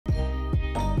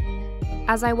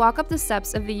As I walk up the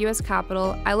steps of the US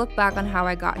Capitol, I look back on how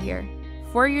I got here.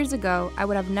 4 years ago, I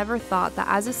would have never thought that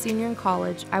as a senior in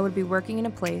college, I would be working in a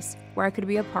place where I could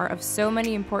be a part of so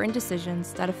many important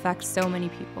decisions that affect so many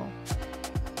people.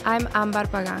 I'm Ambar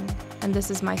Pagan, and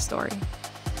this is my story.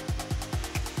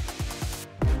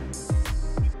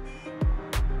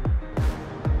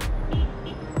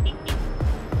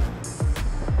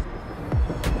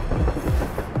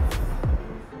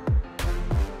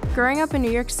 Growing up in New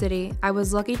York City, I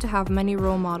was lucky to have many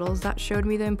role models that showed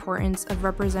me the importance of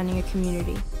representing a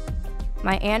community.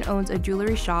 My aunt owns a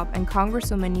jewelry shop, and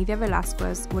Congresswoman Nydia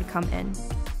Velázquez would come in.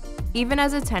 Even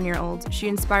as a 10-year-old, she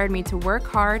inspired me to work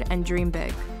hard and dream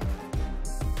big.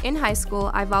 In high school,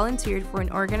 I volunteered for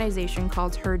an organization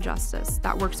called Her Justice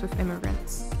that works with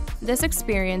immigrants. This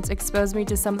experience exposed me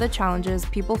to some of the challenges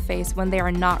people face when they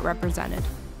are not represented.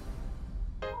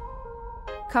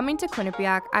 Coming to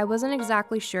Quinnipiac, I wasn't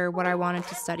exactly sure what I wanted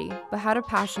to study, but had a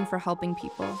passion for helping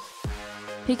people.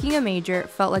 Picking a major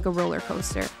felt like a roller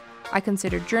coaster. I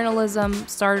considered journalism,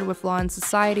 started with law and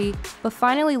society, but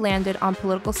finally landed on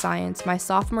political science my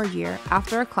sophomore year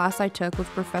after a class I took with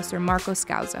Professor Marco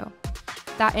Scauzo.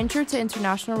 That Intro to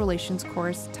International Relations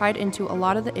course tied into a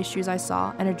lot of the issues I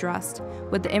saw and addressed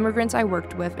with the immigrants I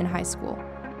worked with in high school.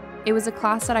 It was a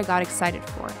class that I got excited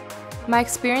for. My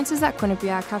experiences at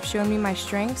Quinnipiac have shown me my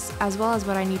strengths as well as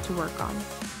what I need to work on.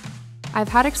 I've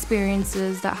had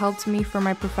experiences that helped me for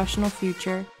my professional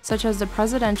future, such as the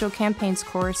Presidential Campaigns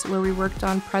course where we worked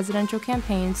on presidential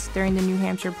campaigns during the New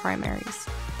Hampshire primaries.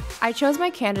 I chose my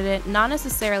candidate not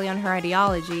necessarily on her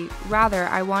ideology, rather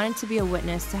I wanted to be a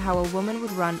witness to how a woman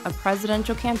would run a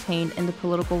presidential campaign in the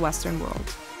political Western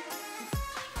world.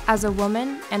 As a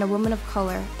woman and a woman of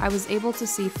color, I was able to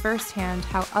see firsthand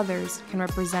how others can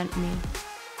represent me.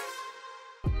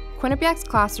 Quinnipiac's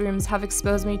classrooms have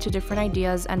exposed me to different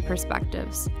ideas and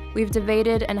perspectives. We've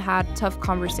debated and had tough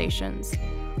conversations.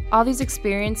 All these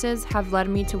experiences have led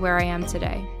me to where I am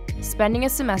today, spending a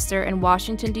semester in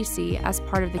Washington, D.C. as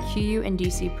part of the QU in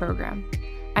D.C. program.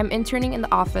 I'm interning in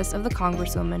the office of the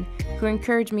Congresswoman who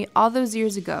encouraged me all those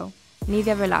years ago,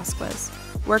 Nydia Velázquez,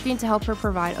 working to help her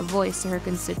provide a voice to her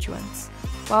constituents.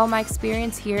 While my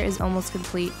experience here is almost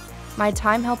complete, my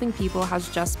time helping people has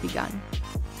just begun.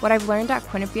 What I've learned at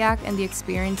Quinnipiac and the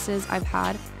experiences I've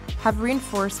had have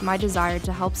reinforced my desire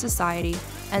to help society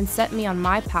and set me on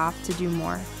my path to do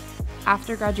more.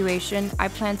 After graduation, I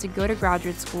plan to go to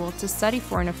graduate school to study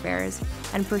foreign affairs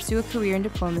and pursue a career in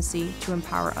diplomacy to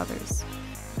empower others.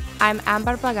 I'm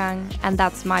Ambar Pagan, and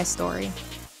that's my story.